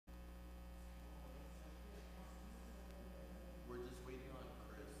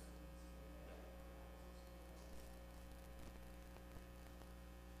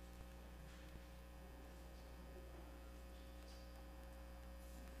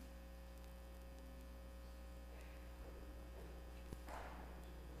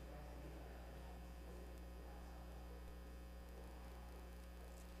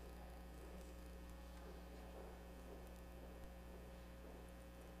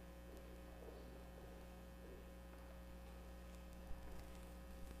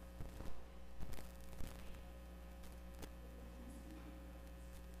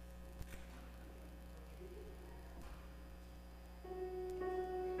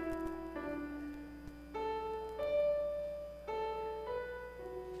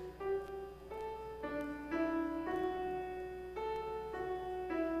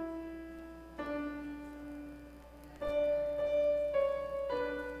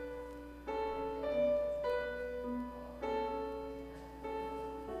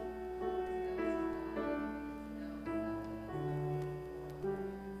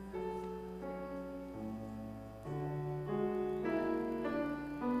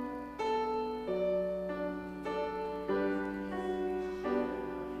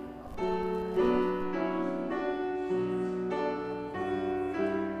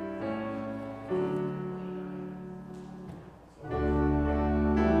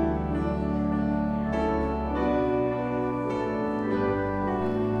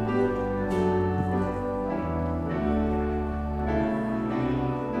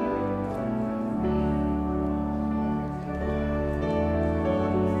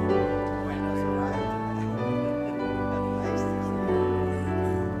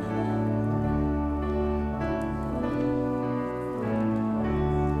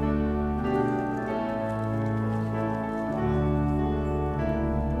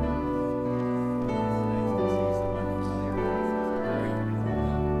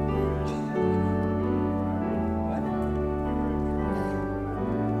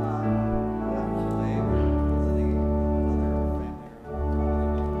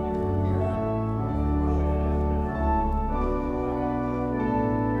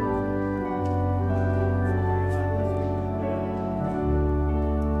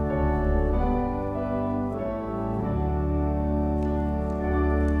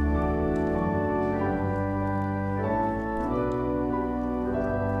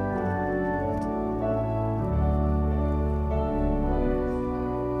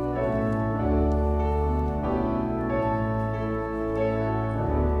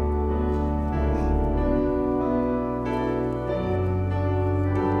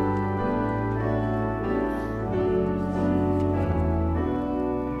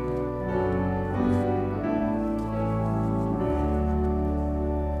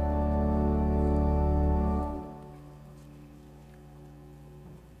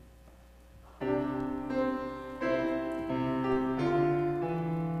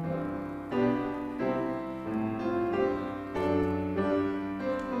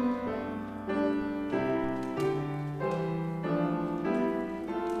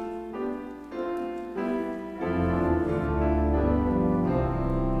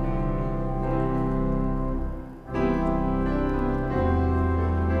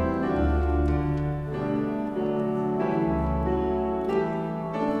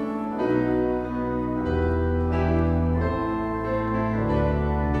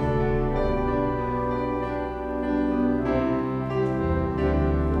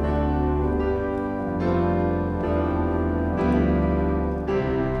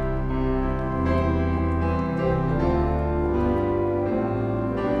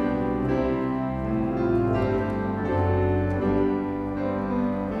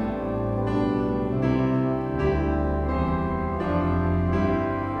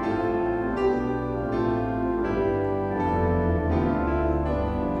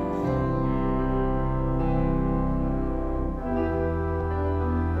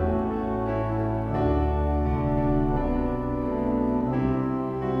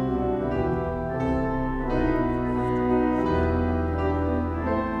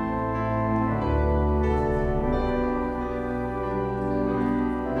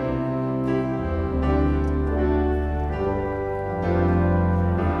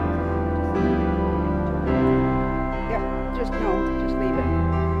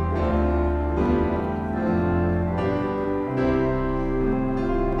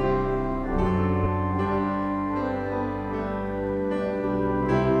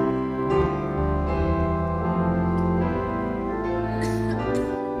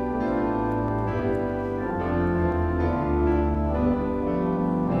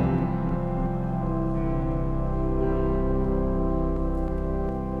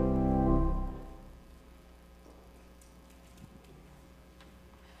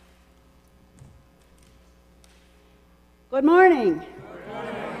Good morning. Good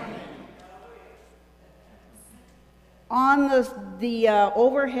morning. On the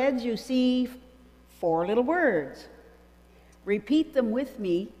overheads, you see 4 little words. Repeat them with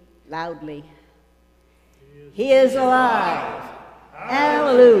me loudly. He is alive.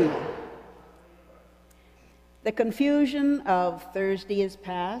 Hallelujah. The confusion of Thursday is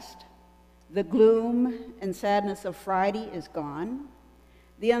past. The gloom and sadness of Friday is gone.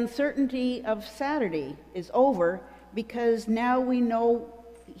 The uncertainty of Saturday is over, because now we know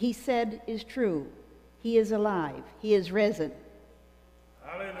he said is true. He is alive. He is risen.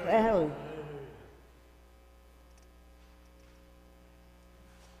 Hallelujah. Hallelujah.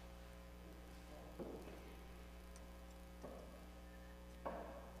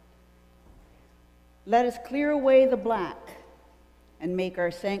 Let us clear away the black and make our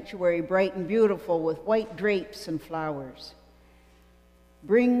sanctuary bright and beautiful with white drapes and flowers.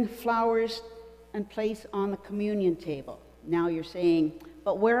 Bring flowers and place on the communion table. Now you're saying,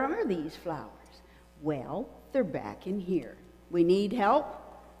 but where are these flowers? Well, they're back in here. We need help.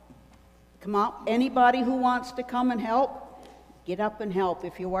 Come on, anybody who wants to come and help, get up and help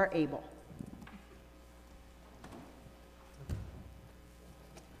if you are able.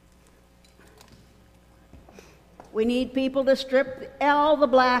 We need people to strip all the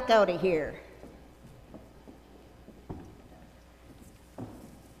black out of here.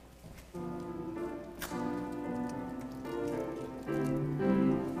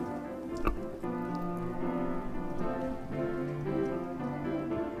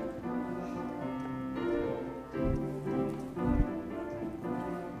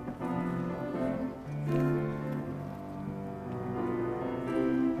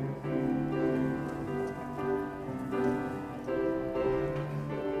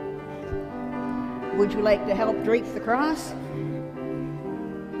 Would you like to help drape the cross?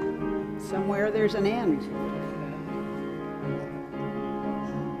 Somewhere there's an end.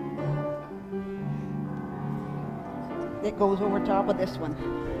 It goes over top of this one.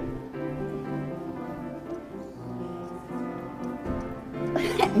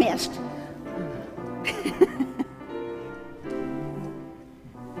 It missed.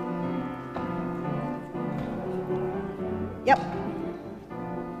 Yep.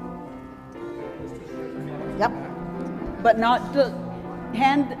 Yep, but not to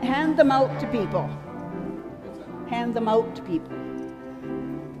hand them out to people. Hand them out to people.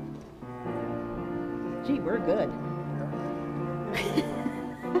 Gee, we're good.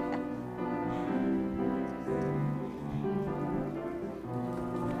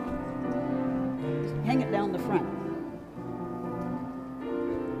 Hang it down the front.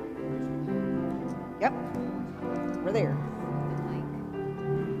 Yep, we're there.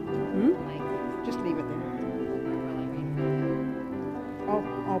 Just leave it there.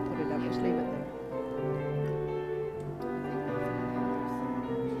 I'll put it up, just leave it there.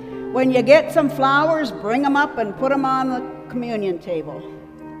 When you get some flowers, bring them up and put them on the communion table.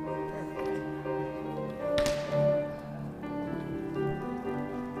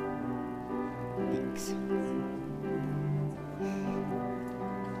 Thanks.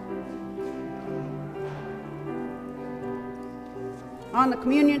 On the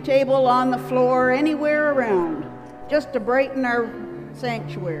communion table, on the floor, anywhere around, just to brighten our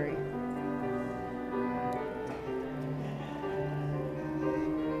sanctuary.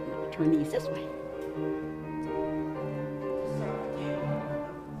 Turn these this way.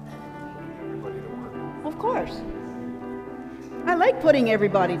 Of course. I like putting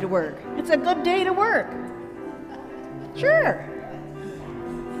everybody to work. It's a good day to work. Sure.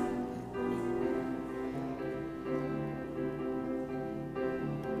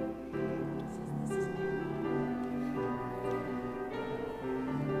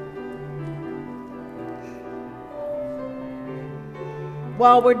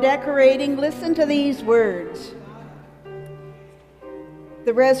 While we're decorating, listen to these words.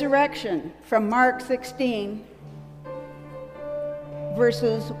 The resurrection from Mark 16,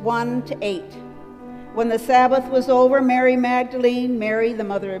 verses 1 to 8. When the Sabbath was over, Mary Magdalene, Mary the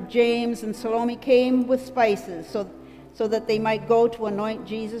mother of James, and Salome came with spices so that they might go to anoint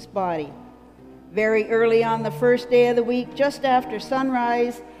Jesus' body. Very early on the first day of the week, just after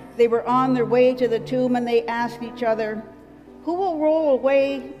sunrise, they were on their way to the tomb, and they asked each other, "Who will roll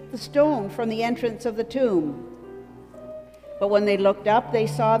away the stone from the entrance of the tomb?" But when they looked up, they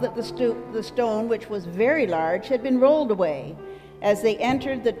saw that the stone, which was very large, had been rolled away. As they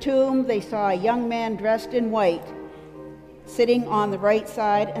entered the tomb, they saw a young man dressed in white, sitting on the right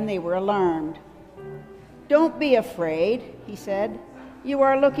side, and they were alarmed. "Don't be afraid," he said. "You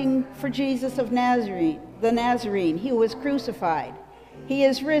are looking for Jesus of Nazareth, the Nazarene. He was crucified. He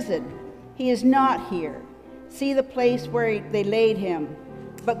is risen. He is not here. See the place where they laid him.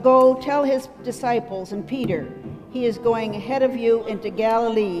 But go tell his disciples and Peter, he is going ahead of you into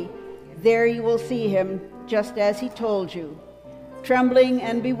Galilee. There you will see him, just as he told you." Trembling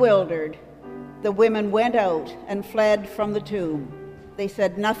and bewildered, the women went out and fled from the tomb. They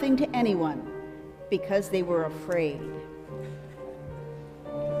said nothing to anyone because they were afraid.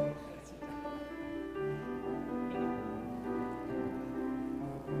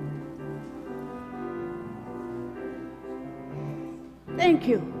 Thank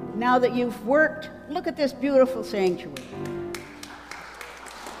you. Now that you've worked, look at this beautiful sanctuary.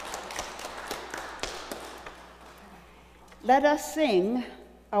 Let us sing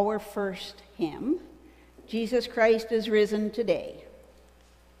our first hymn, "Jesus Christ is Risen Today."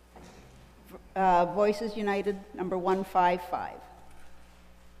 Voices United, number 155.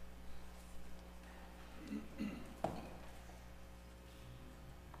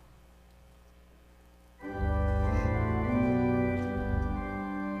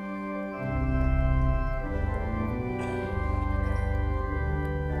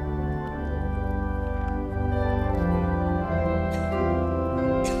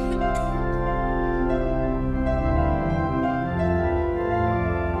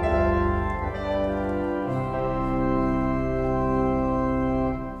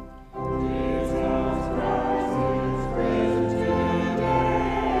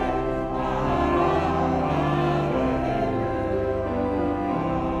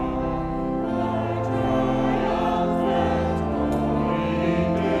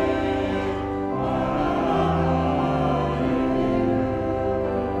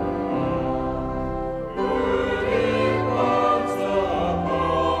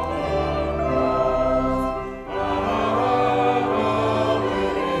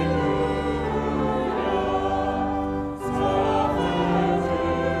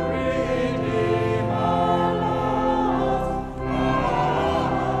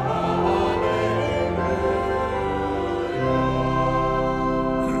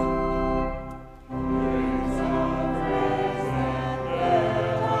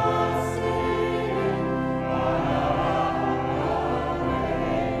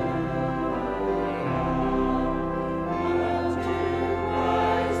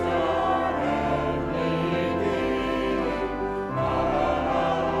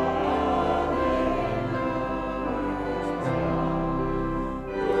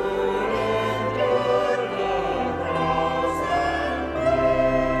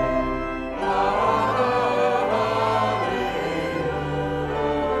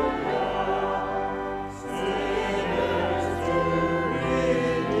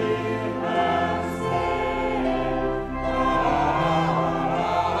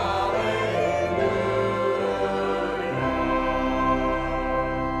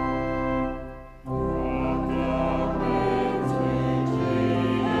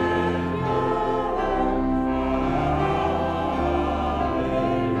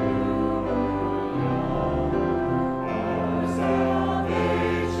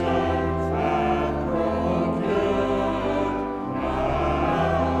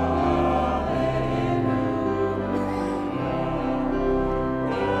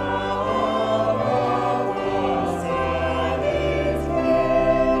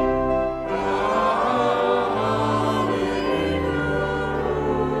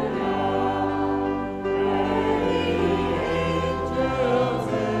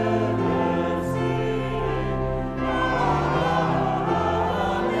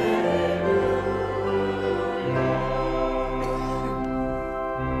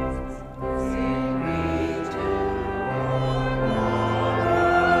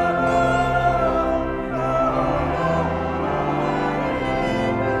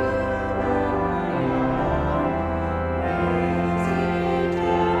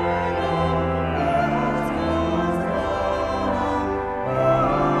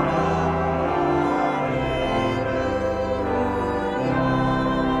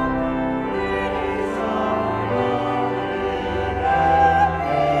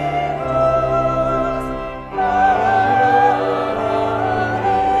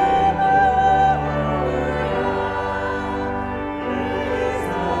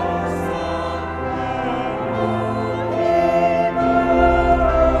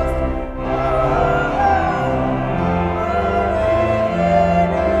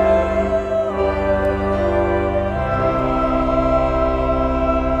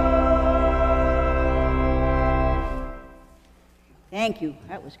 Thank you.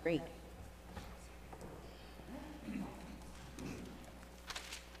 That was great.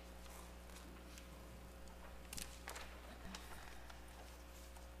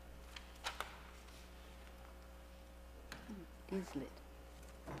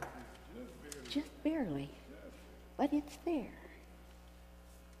 Just barely. But it's there.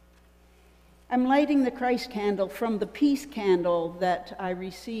 I'm lighting the Christ candle from the peace candle that I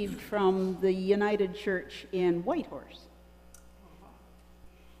received from the United Church in Whitehorse.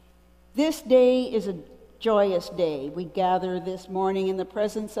 This day is a joyous day. We gather this morning in the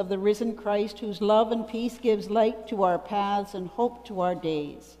presence of the risen Christ, whose love and peace gives light to our paths and hope to our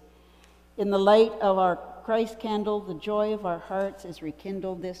days. In the light of our Christ candle, the joy of our hearts is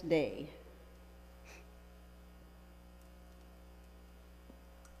rekindled this day.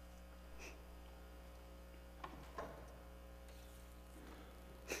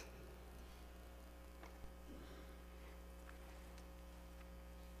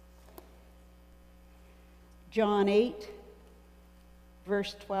 John 8,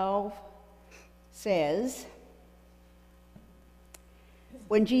 verse 12 says,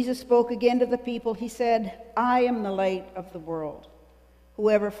 when Jesus spoke again to the people, he said, I am the light of the world.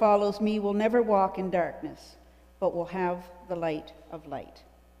 Whoever follows me will never walk in darkness, but will have the light of light.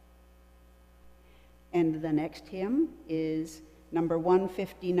 And the next hymn is number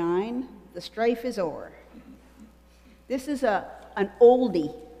 159, The Strife is O'er. This is an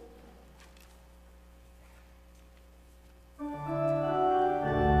oldie.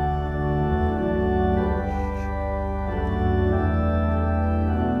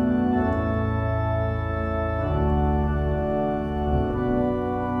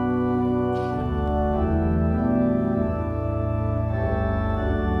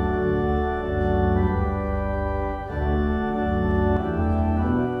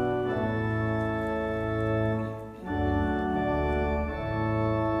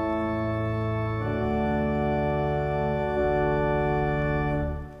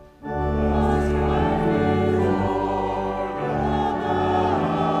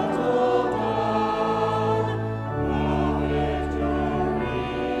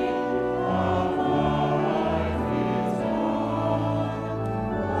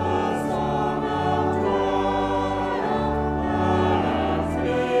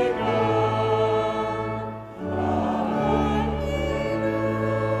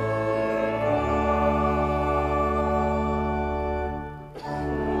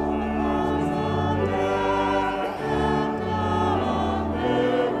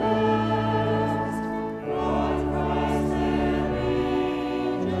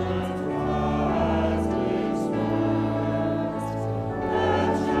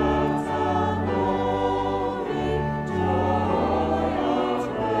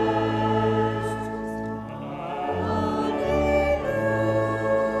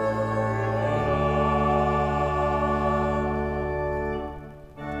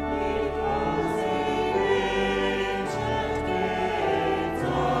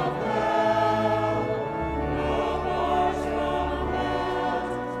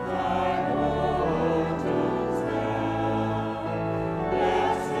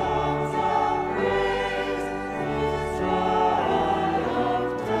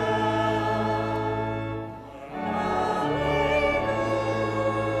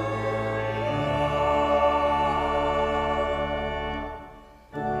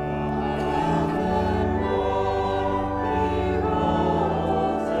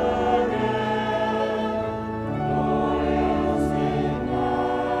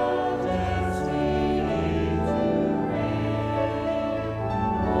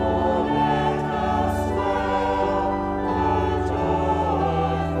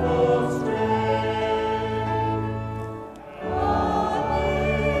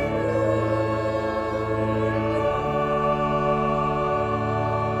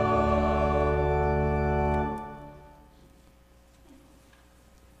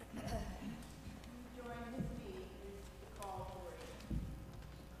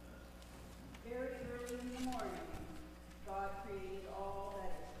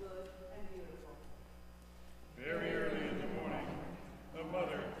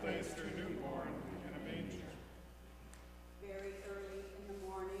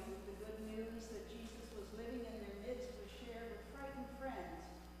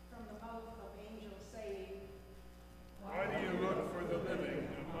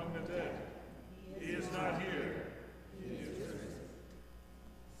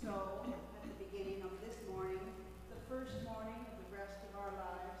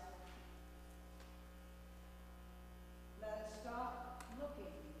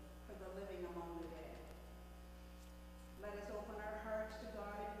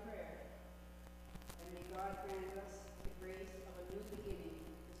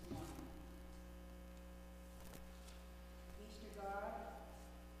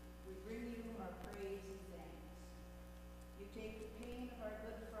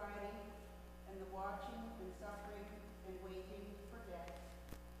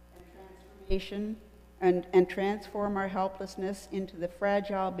 desperation and transform our helplessness into the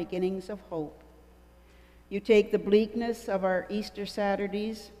fragile beginnings of hope. You take the bleakness of our Easter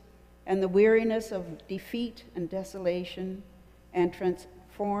Saturdays and the weariness of defeat and desolation and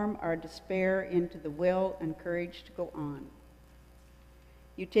transform our despair into the will and courage to go on.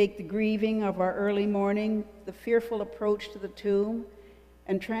 You take the grieving of our early morning, the fearful approach to the tomb,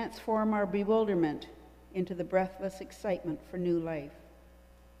 and transform our bewilderment into the breathless excitement for new life.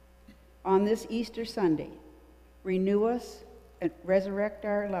 On this Easter Sunday, renew us and resurrect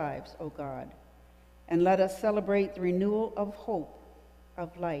our lives, O God, and let us celebrate the renewal of hope,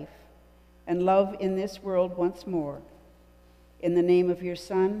 of life, and love in this world once more. In the name of your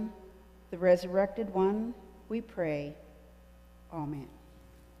Son, the resurrected one, we pray. Amen.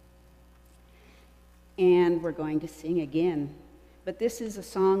 And we're going to sing again. But this is a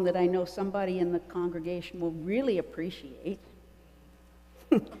song that I know somebody in the congregation will really appreciate.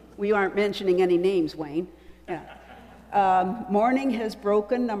 We aren't mentioning any names, Wayne. Yeah. Morning Has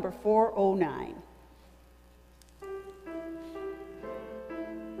Broken, number 409.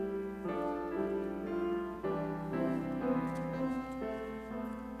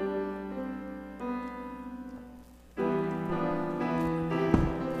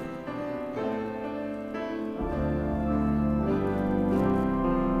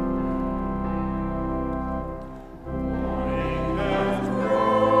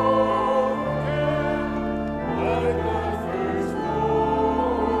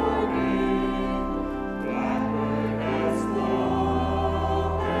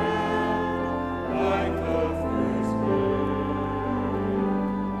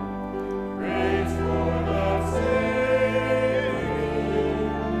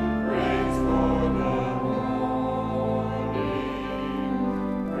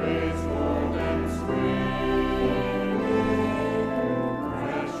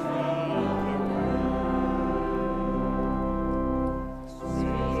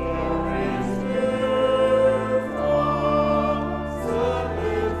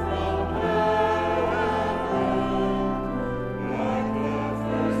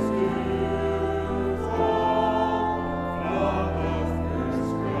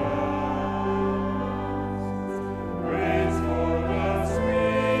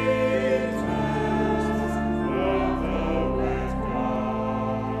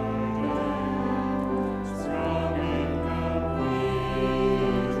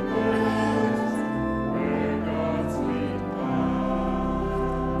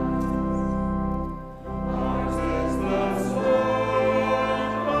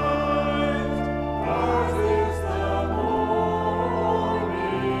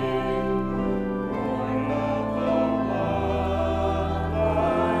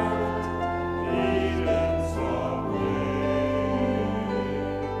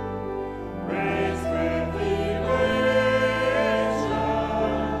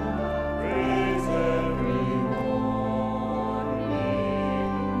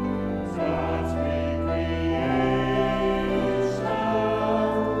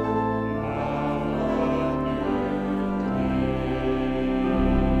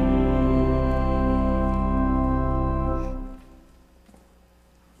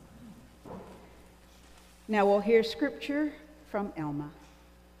 Now we'll hear scripture from Elma.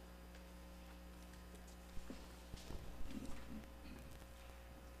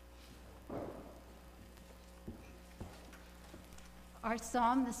 Our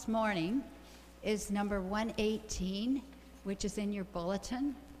psalm this morning is number 118, which is in your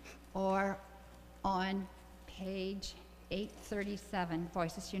bulletin, or on page 837,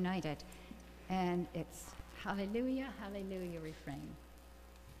 Voices United. And it's Hallelujah, Hallelujah refrain.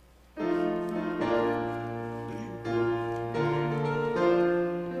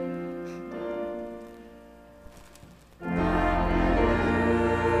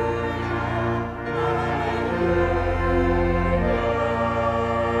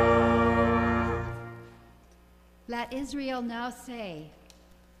 Let Israel now say,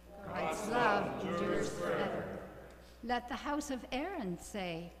 God's love endures forever. Let the house of Aaron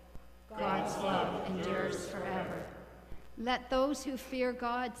say, God's love endures forever. Let those who fear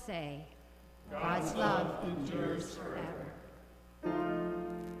God say, God's love endures forever.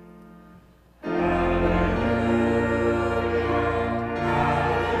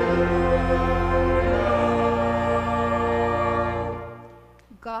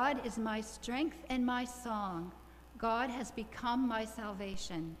 God is my strength and my song. God has become my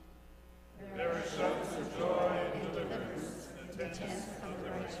salvation. There are shouts of joy and deliverance in the tents of the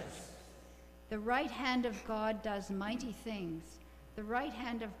righteous. The right hand of God does mighty things. The right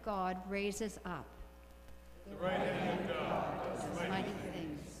hand of God raises up. The right hand of God does mighty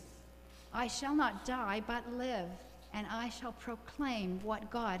things. I shall not die, but live, and I shall proclaim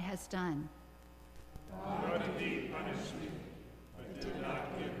what God has done. God indeed punished me, but did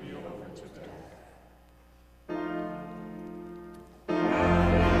not give me over to death.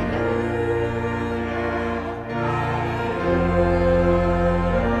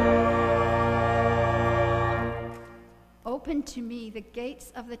 Open to me the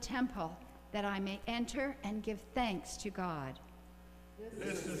gates of the temple, that I may enter and give thanks to God.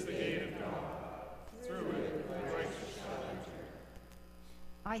 This is the gate of God. Through it the righteous shall enter.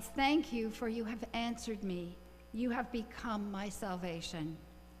 I thank you, for you have answered me. You have become my salvation.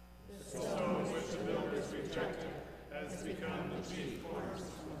 The stone which the builders rejected has become the chief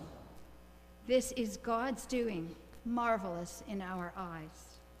cornerstone. This is God's doing, marvelous in our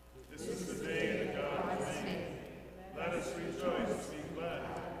eyes. This is the day that God has made. Let us rejoice and be glad.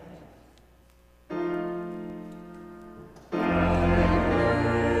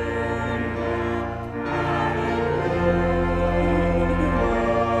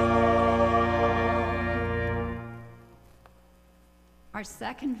 Our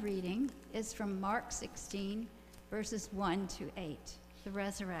second reading is from Mark 16, verses 1 to 8, the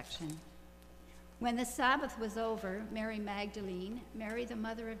resurrection. When the Sabbath was over, Mary Magdalene, Mary the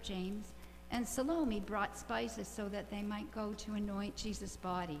mother of James, and Salome brought spices so that they might go to anoint Jesus'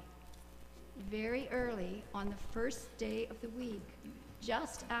 body. Very early on the first day of the week,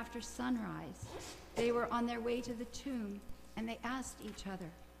 just after sunrise, they were on their way to the tomb, and they asked each other,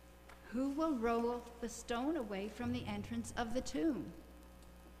 "Who will roll the stone away from the entrance of the tomb?"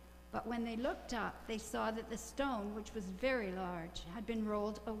 But when they looked up, they saw that the stone, which was very large, had been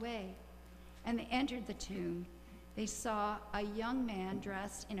rolled away. And they entered the tomb. They saw a young man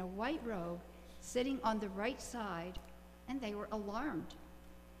dressed in a white robe sitting on the right side, and they were alarmed.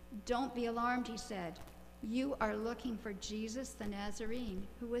 "Don't be alarmed," he said. "You are looking for Jesus the Nazarene,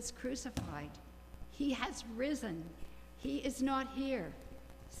 who was crucified. He has risen. He is not here.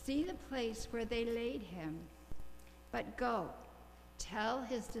 See the place where they laid him. But go, tell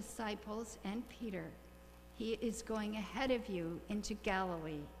his disciples and Peter, he is going ahead of you into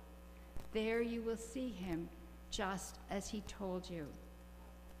Galilee. There you will see him, just as he told you."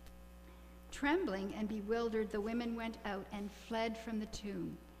 Trembling and bewildered, the women went out and fled from the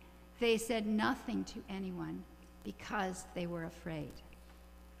tomb. They said nothing to anyone because they were afraid.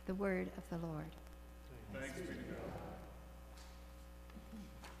 The word of the Lord. Thanks be to God.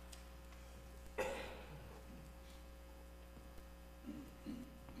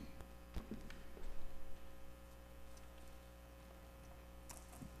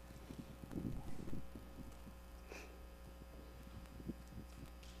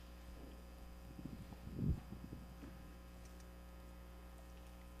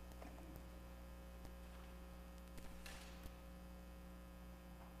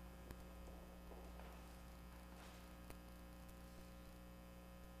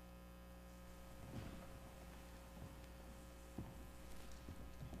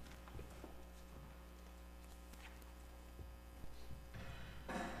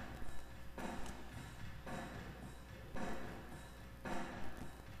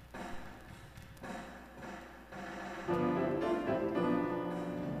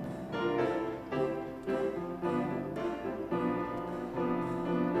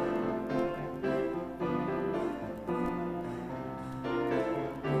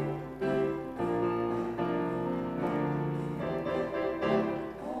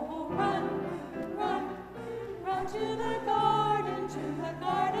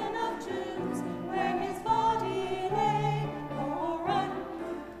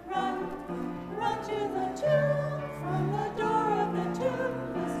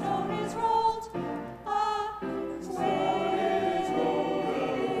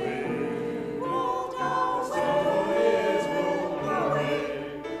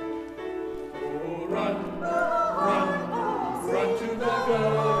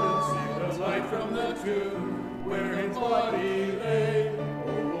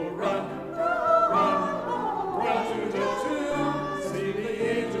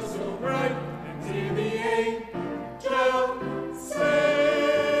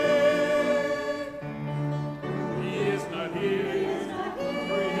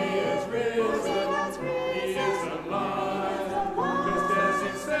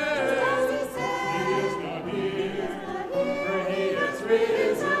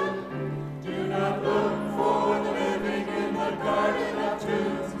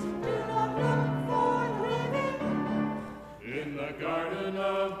 Garden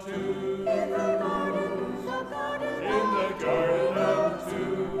of Tombs.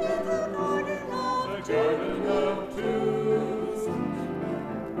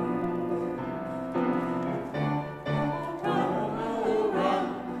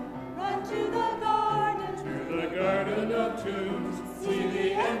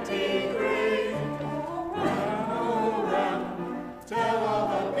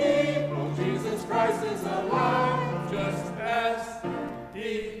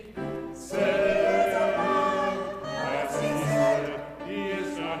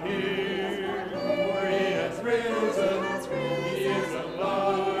 not here, for he has risen. He is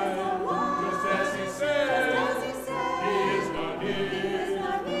alive, just as he said. He is not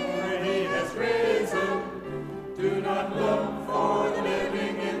here, for he has risen. Do not look for the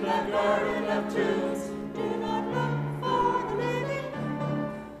living in the garden of tombs. Do not look for the living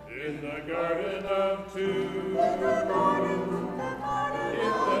in the garden of tombs. In the garden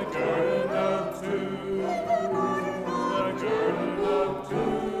of tombs. The garden of tombs.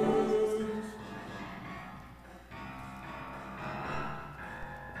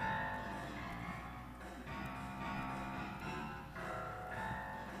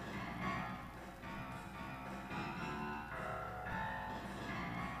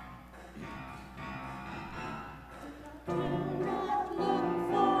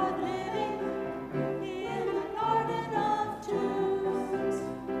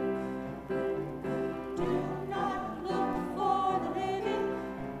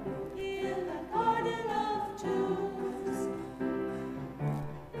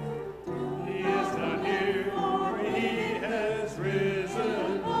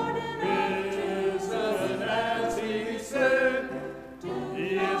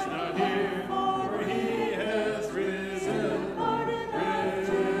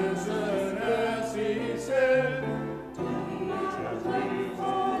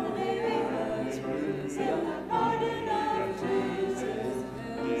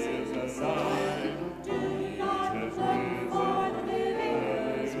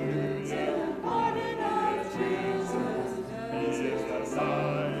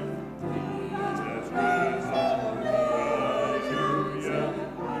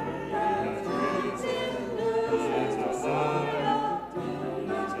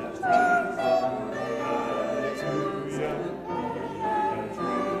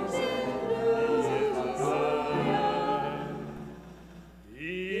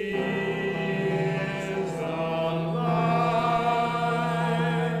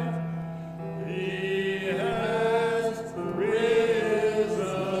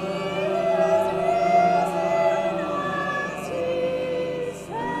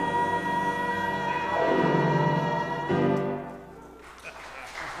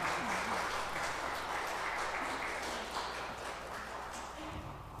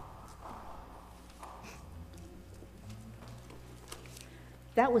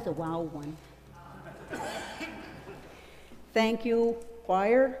 That was a wow one. Thank you,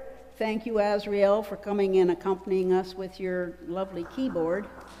 choir. Thank you, Azrael, for coming and accompanying us with your lovely keyboard.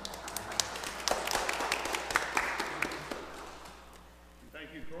 Thank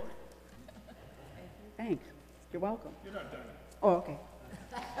you, Corey. Thanks. You're welcome. You're not done. Oh, okay.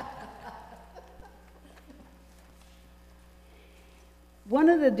 One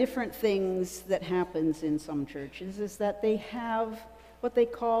of the different things that happens in some churches is that they have what they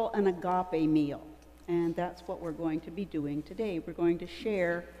call an agape meal. And that's what we're going to be doing today. We're going to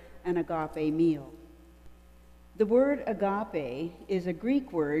share an agape meal. The word agape is a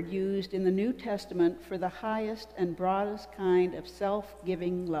Greek word used in the New Testament for the highest and broadest kind of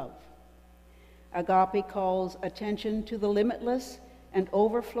self-giving love. Agape calls attention to the limitless and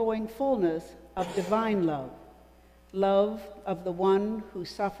overflowing fullness of divine love, love of the one who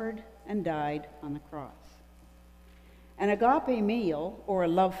suffered and died on the cross. An agape meal, or a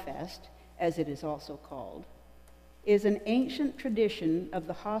love fest, as it is also called, is an ancient tradition of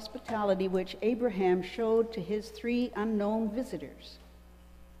the hospitality which Abraham showed to his 3 unknown visitors.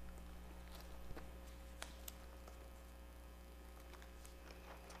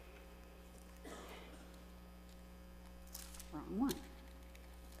 Wrong one.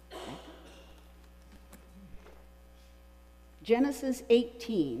 Genesis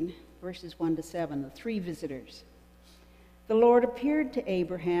 18, verses 1 to 7, the 3 visitors. The Lord appeared to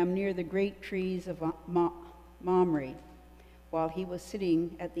Abraham near the great trees of Mamre, while he was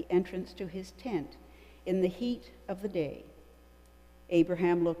sitting at the entrance to his tent in the heat of the day.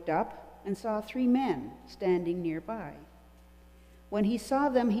 Abraham looked up and saw 3 men standing nearby. When he saw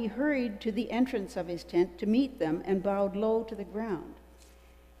them, he hurried to the entrance of his tent to meet them and bowed low to the ground.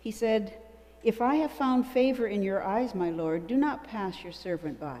 He said, "If I have found favor in your eyes, my Lord, do not pass your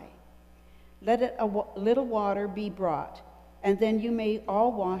servant by. Let a little water be brought, and then you may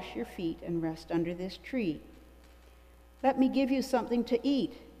all wash your feet and rest under this tree. Let me give you something to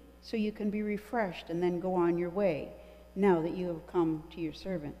eat, so you can be refreshed and then go on your way, now that you have come to your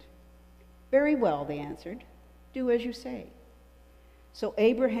servant." "Very well," they answered. "Do as you say." So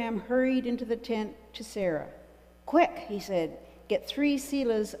Abraham hurried into the tent to Sarah. "Quick," he said, "get 3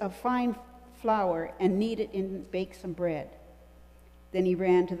 seahs of fine flour and knead it and bake some bread." Then he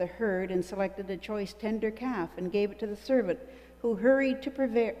ran to the herd and selected a choice tender calf and gave it to the servant, who hurried to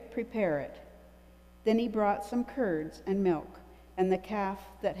prepare it. Then he brought some curds and milk, and the calf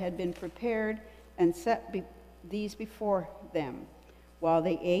that had been prepared, and set these before them. While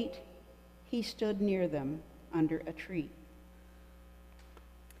they ate, he stood near them under a tree.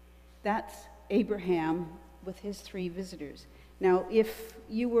 That's Abraham with his 3 visitors. Now, if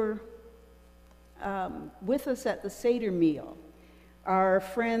you were with us at the Seder meal, our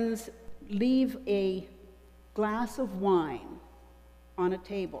friends leave a glass of wine on a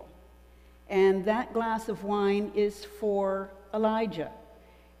table. And that glass of wine is for Elijah.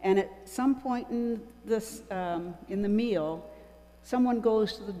 And at some point in the meal, someone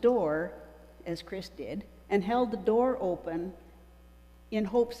goes to the door, as Chris did, and held the door open in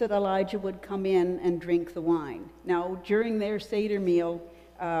hopes that Elijah would come in and drink the wine. Now, during their Seder meal,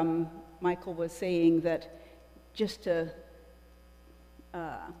 Michael was saying that just to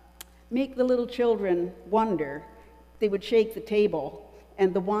make the little children wonder, they would shake the table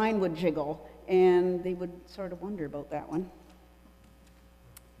and the wine would jiggle, and they would sort of wonder about that one.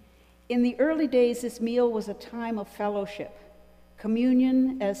 In the early days, this meal was a time of fellowship.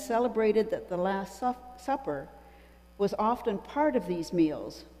 Communion, as celebrated at the Last Supper, was often part of these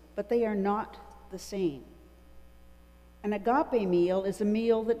meals, but they are not the same. An agape meal is a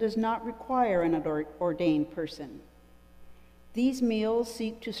meal that does not require an ordained person. These meals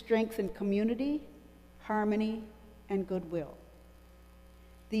seek to strengthen community, harmony, and goodwill.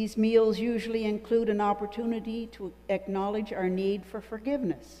 These meals usually include an opportunity to acknowledge our need for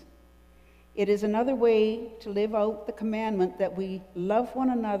forgiveness. It is another way to live out the commandment that we love one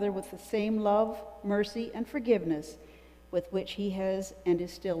another with the same love, mercy, and forgiveness with which he has and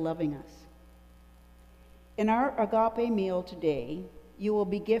is still loving us. In our agape meal today, you will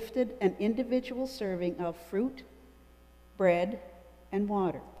be gifted an individual serving of fruit, bread, and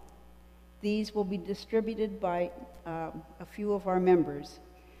water. These will be distributed by a few of our members.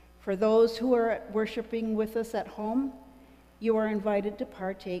 For those who are worshiping with us at home, you are invited to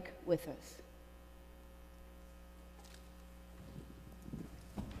partake with us.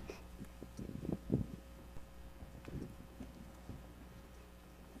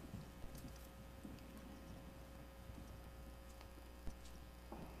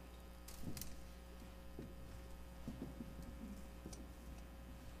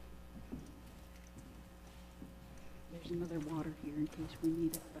 There's another water here in case we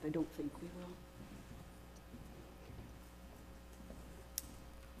need it, but I don't think we will.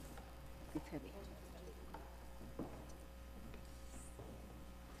 It's heavy.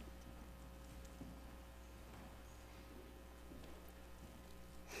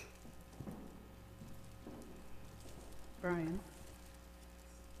 Brian.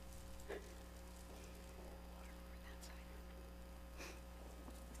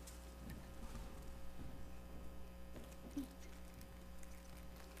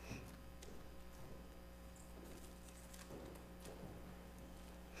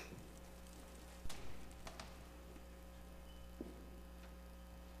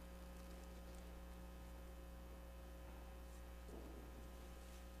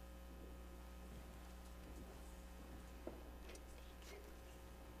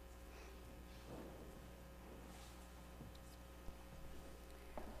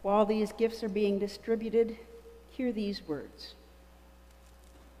 While these gifts are being distributed, hear these words.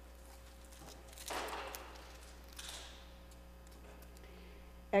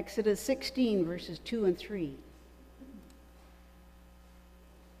 Exodus 16, verses 2 and 3.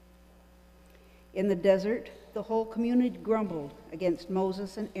 In the desert, the whole community grumbled against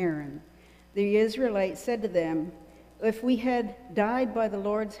Moses and Aaron. The Israelites said to them, "If we had died by the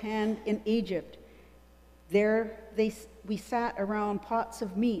Lord's hand in Egypt, we sat around pots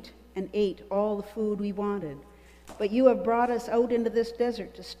of meat and ate all the food we wanted. But you have brought us out into this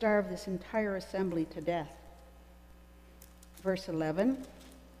desert to starve this entire assembly to death." Verse 11.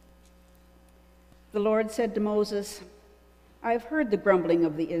 The Lord said to Moses, "I have heard the grumbling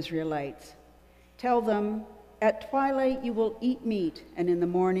of the Israelites. Tell them, at twilight you will eat meat, and in the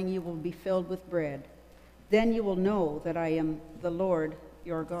morning you will be filled with bread. Then you will know that I am the Lord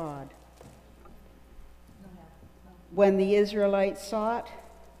your God." When the Israelites saw it,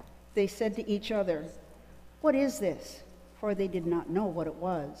 they said to each other, "What is this?" For they did not know what it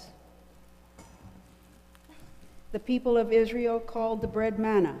was. The people of Israel called the bread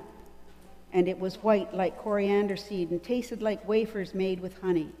manna, and it was white like coriander seed and tasted like wafers made with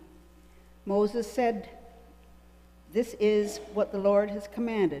honey. Moses said, "This is what the Lord has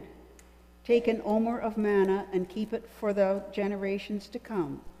commanded. Take an omer of manna and keep it for the generations to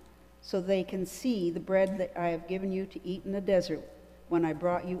come, so they can see the bread that I have given you to eat in the desert when I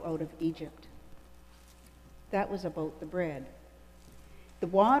brought you out of Egypt." That was about the bread. The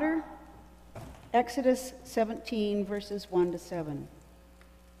water, Exodus 17, verses 1 to 7.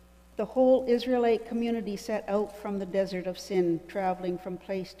 The whole Israelite community set out from the desert of Sin, traveling from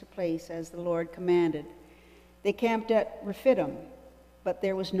place to place as the Lord commanded. They camped at Rephidim, but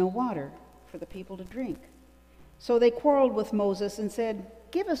there was no water for the people to drink. So they quarreled with Moses and said,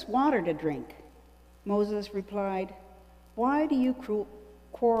 "Give us water to drink." Moses replied, "Why do you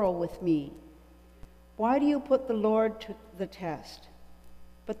quarrel with me? Why do you put the Lord to the test?"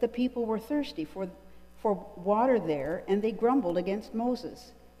 But the people were thirsty for water there, and they grumbled against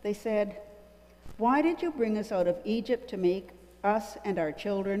Moses. They said, "Why did you bring us out of Egypt to make us and our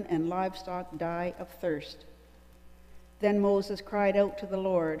children and livestock die of thirst?" Then Moses cried out to the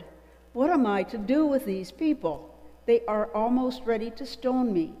Lord, "What am I to do with these people? They are almost ready to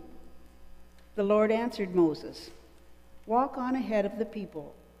stone me." The Lord answered Moses, "Walk on ahead of the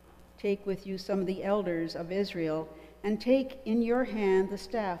people. Take with you some of the elders of Israel, and take in your hand the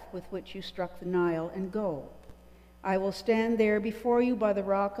staff with which you struck the Nile, and go. I will stand there before you by the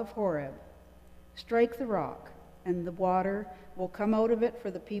rock of Horeb. Strike the rock, and the water will come out of it for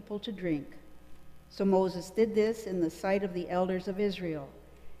the people to drink." So Moses did this in the sight of the elders of Israel,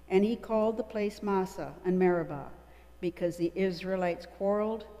 and he called the place Massah and Meribah, because the Israelites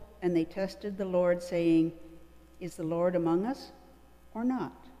quarreled, and they tested the Lord, saying, "Is the Lord among us or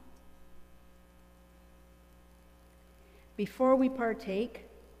not?" Before we partake,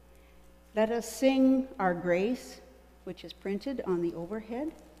 let us sing our grace, which is printed on the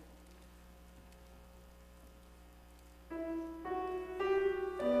overhead.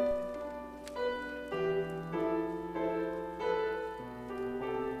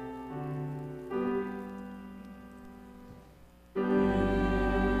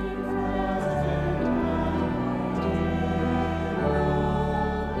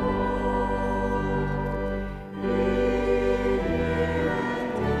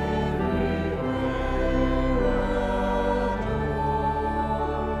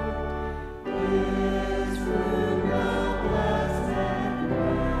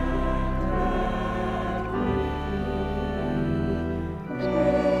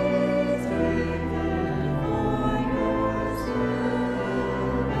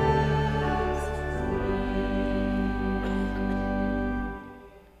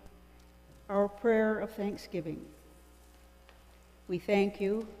 Our prayer of thanksgiving. We thank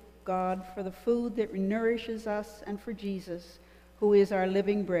you, God, for the food that nourishes us and for Jesus, who is our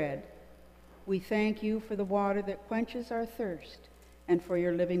living bread. We thank you for the water that quenches our thirst and for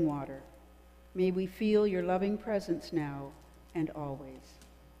your living water. May we feel your loving presence now and always.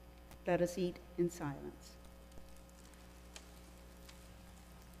 Let us eat in silence.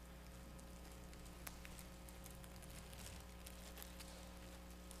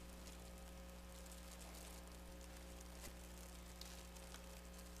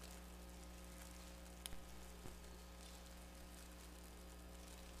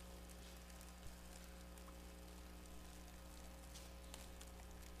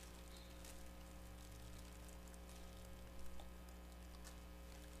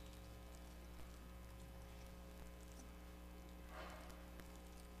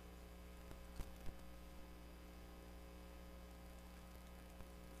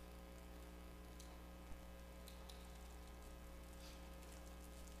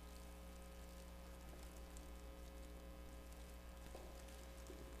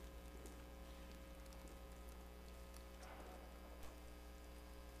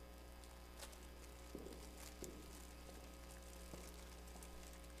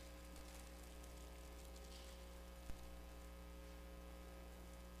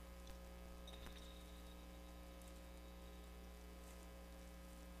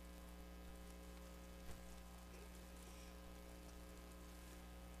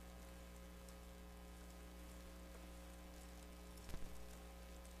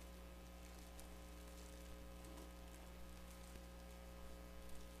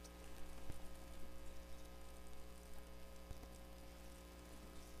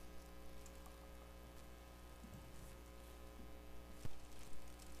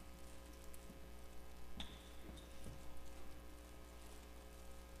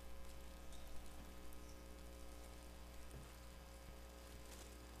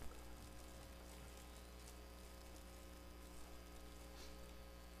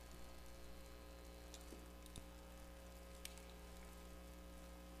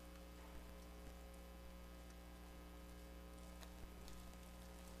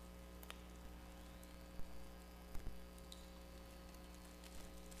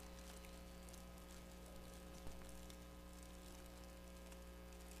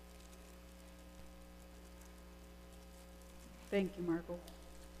 Thank you, Margot.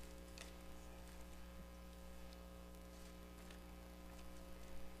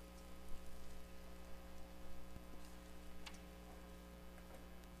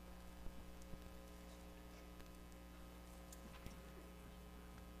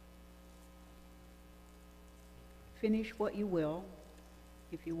 Finish what you will.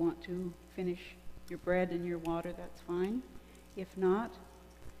 If you want to finish your bread and your water, that's fine. If not,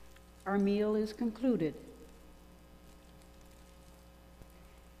 our meal is concluded.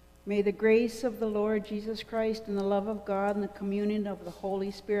 May the grace of the Lord Jesus Christ and the love of God and the communion of the Holy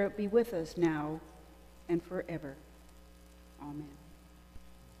Spirit be with us now and forever. Amen.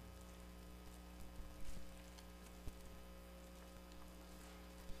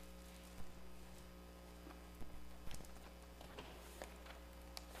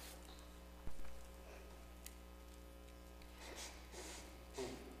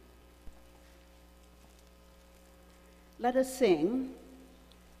 Let us sing,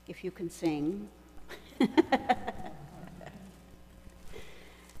 if you can sing.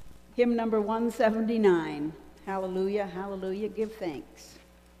 Hymn number 179, Hallelujah, Hallelujah, give thanks.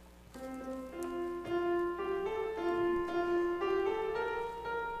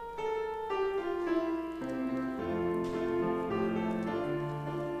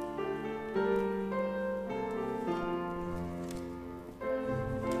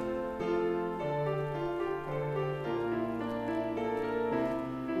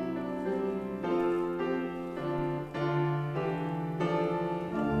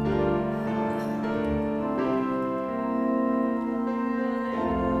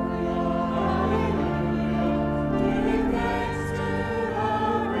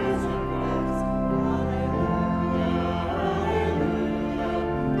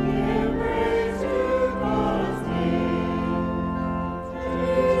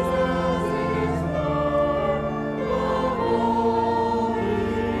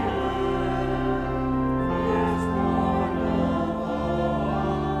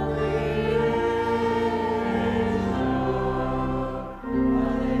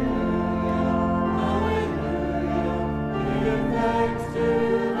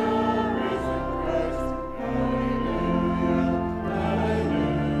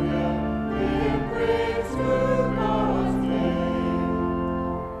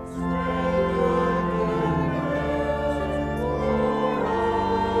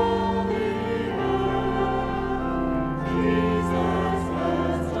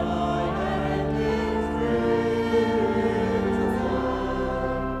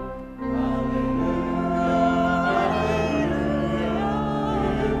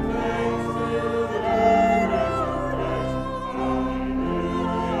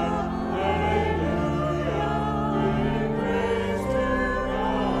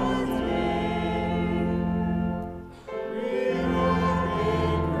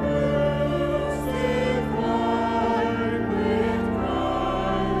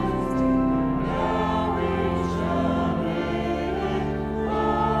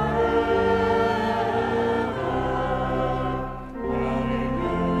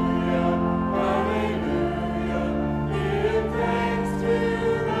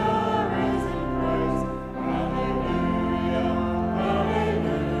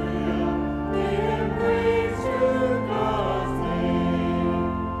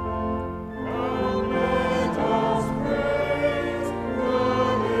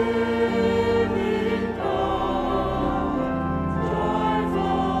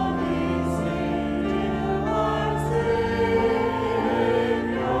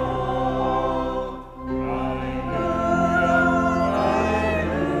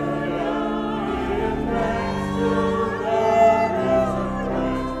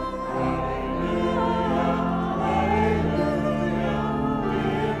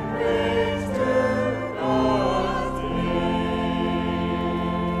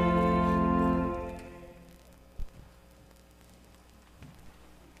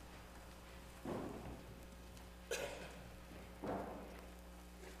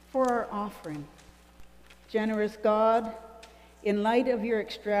 For our offering, generous God, in light of your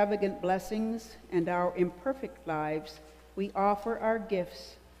extravagant blessings and our imperfect lives, we offer our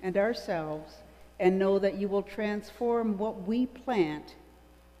gifts and ourselves and know that you will transform what we plant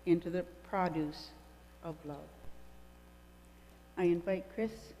into the produce of love. I invite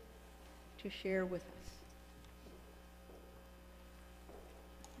Chris to share with us.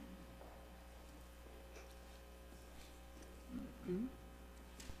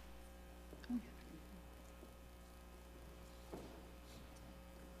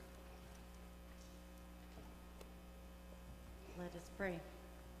 Let us pray.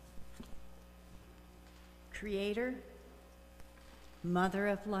 Creator, Mother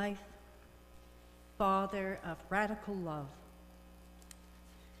of life, Father of radical love.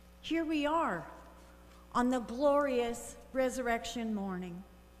 Here we are on the glorious resurrection morning.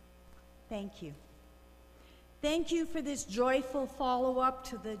 Thank you. Thank you for this joyful follow-up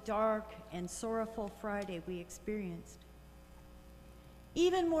to the dark and sorrowful Friday we experienced.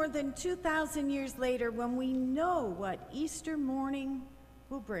 Even more than 2,000 years later, when we know what Easter morning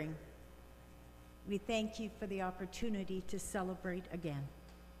will bring, we thank you for the opportunity to celebrate again.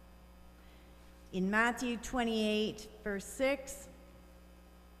 In Matthew 28, verse 6,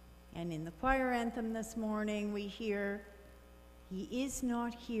 and in the choir anthem this morning, we hear, "He is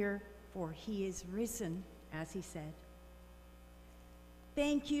not here, for he is risen," as he said.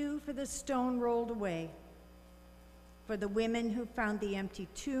 Thank you for the stone rolled away, for the women who found the empty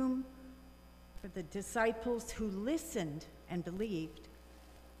tomb, for the disciples who listened and believed.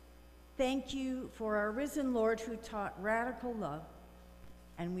 Thank you for our risen Lord who taught radical love,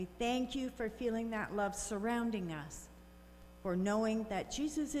 and we thank you for feeling that love surrounding us, for knowing that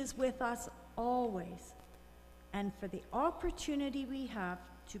Jesus is with us always, and for the opportunity we have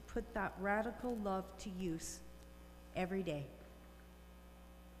to put that radical love to use every day.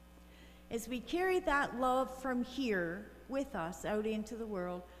 As we carry that love from here with us out into the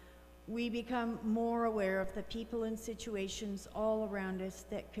world, we become more aware of the people and situations all around us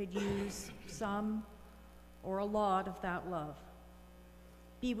that could use some or a lot of that love.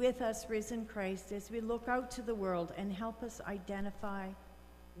 Be with us, risen Christ, as we look out to the world and help us identify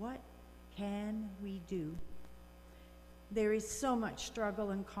what can we do. There is so much struggle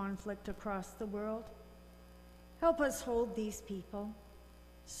and conflict across the world. Help us hold these people,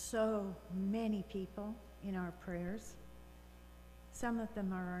 so many people, in our prayers. Some of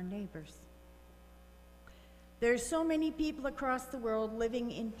them are our neighbors. There's so many people across the world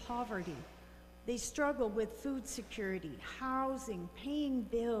living in poverty. They struggle with food security, housing, paying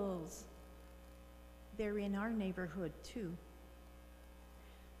bills. They're in our neighborhood too.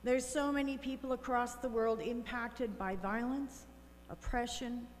 There's so many people across the world impacted by violence,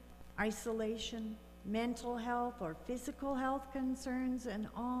 oppression, isolation, mental health or physical health concerns, and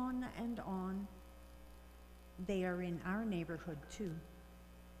on and on. They are in our neighborhood too.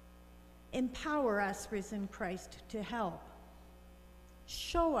 Empower us, risen Christ, to help.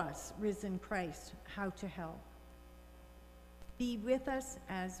 Show us, risen Christ, how to help. Be with us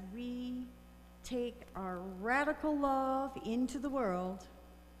as we take our radical love into the world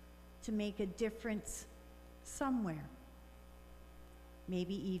to make a difference somewhere,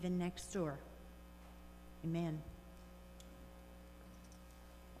 maybe even next door. Amen.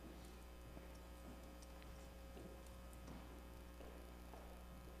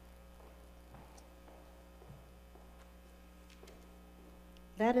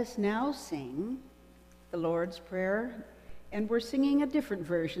 Let us now sing the Lord's Prayer, and we're singing a different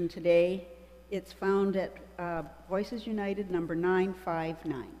version today. It's found at Voices United number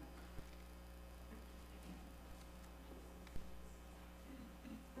 959.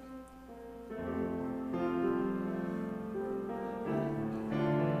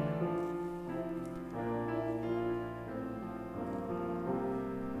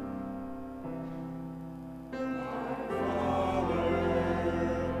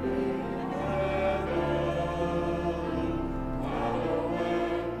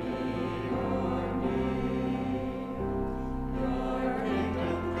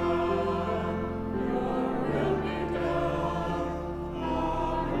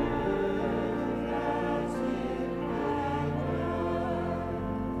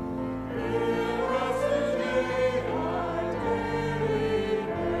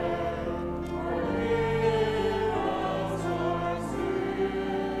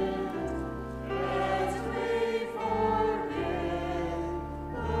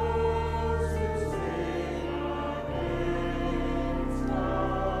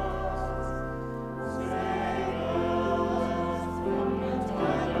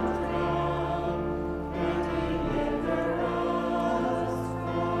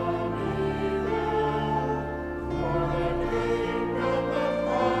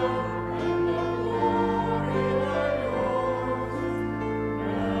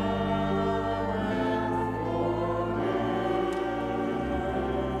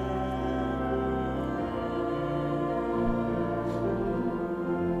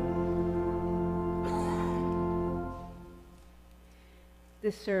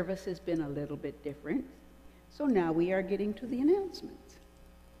 This service has been a little bit different, so now we are getting to the announcements.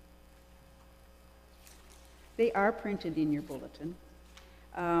 They are printed in your bulletin.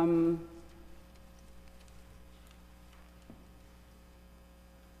 Can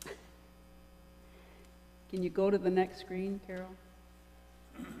you go to the next screen, Carol?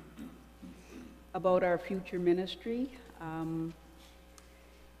 about our future ministry.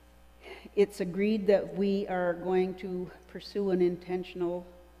 It's agreed that we are going to pursue an intentional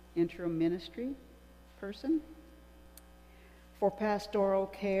interim ministry person. For pastoral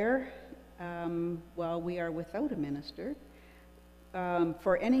care, while we are without a minister,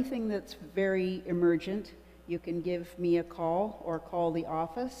 for anything that's very emergent, you can give me a call or call the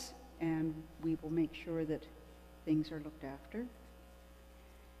office, and we will make sure that things are looked after.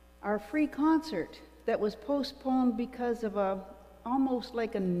 Our free concert that was postponed because of almost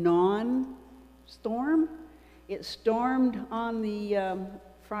like a non-storm. It stormed on the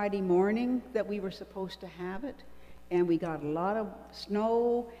Friday morning that we were supposed to have it, and we got a lot of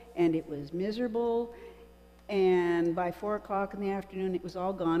snow, and it was miserable, and by 4 o'clock in the afternoon it was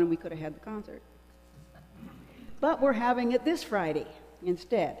all gone and we could have had the concert. But we're having it this Friday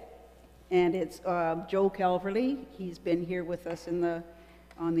instead, and it's Joe Calverley. He's been here with us on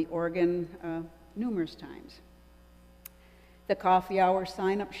the organ numerous times. The coffee hour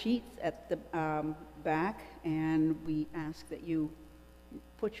sign-up sheets at the back, and we ask that you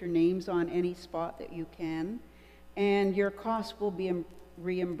put your names on any spot that you can, and your costs will be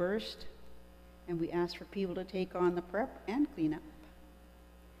reimbursed, and we ask for people to take on the prep and cleanup.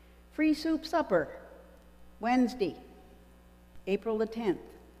 Free soup supper, Wednesday, April the 10th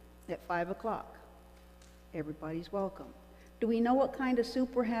at 5 o'clock. Everybody's welcome. Do we know what kind of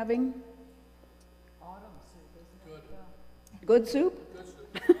soup we're having? Autumn soup, isn't it? Good soup? Good soup.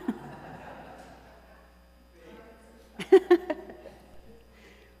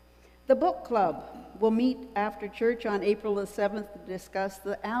 The book club will meet after church on April the 7th to discuss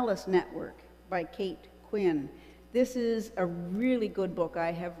The Alice Network by Kate Quinn. This is a really good book.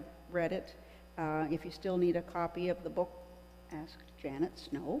 I have read it. If you still need a copy of the book, ask Janet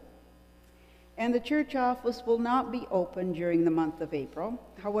Snow. And the church office will not be open during the month of April.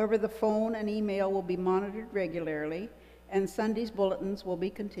 However, the phone and email will be monitored regularly, and Sunday's bulletins will be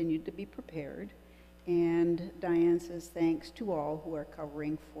continued to be prepared. And Diane says thanks to all who are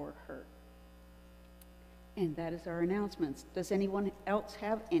covering for her. And that is our announcements. Does anyone else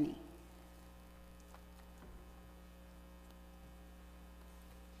have any?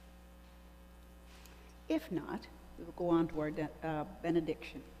 If not, we will go on to our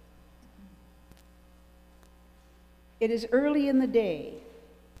benediction. It is early in the day,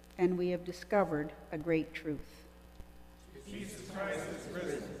 and we have discovered a great truth. Jesus Christ is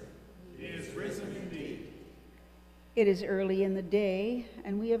risen. He is risen indeed. It is early in the day,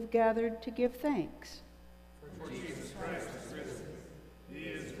 and we have gathered to give thanks. For Jesus Christ is risen. He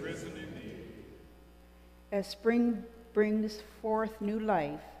is risen indeed. As spring brings forth new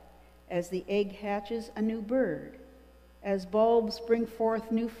life, as the egg hatches a new bird, as bulbs bring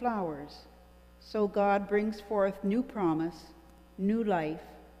forth new flowers, so God brings forth new promise, new life,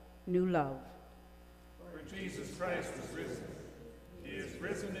 new love. For Jesus Christ is risen. He is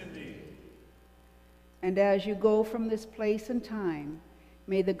risen indeed. And as you go from this place and time,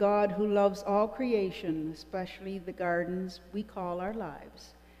 may the God who loves all creation, especially the gardens we call our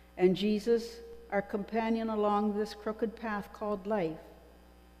lives, and Jesus, our companion along this crooked path called life,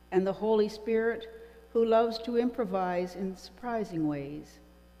 and the Holy Spirit, who loves to improvise in surprising ways,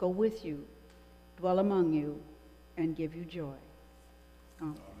 go with you, dwell among you, and give you joy.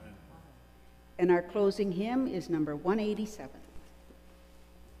 Amen. And our closing hymn is number 187.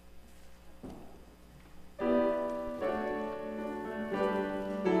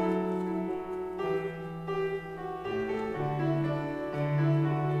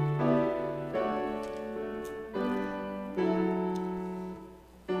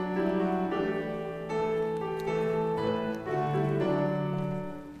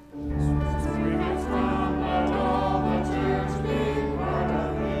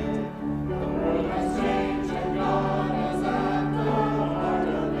 The world has changed and God is at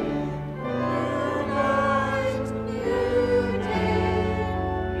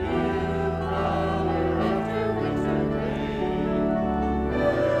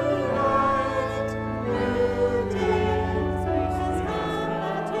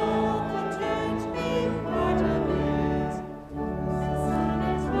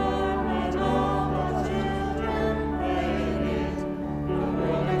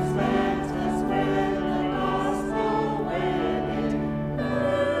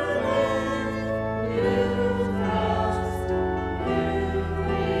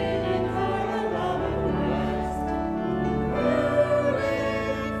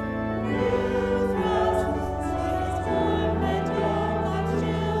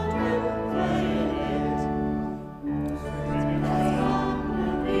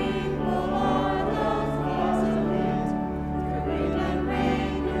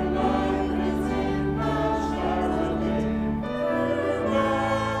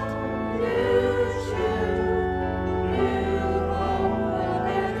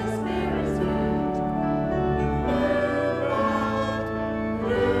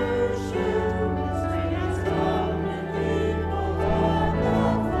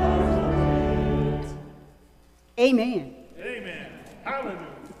Amen.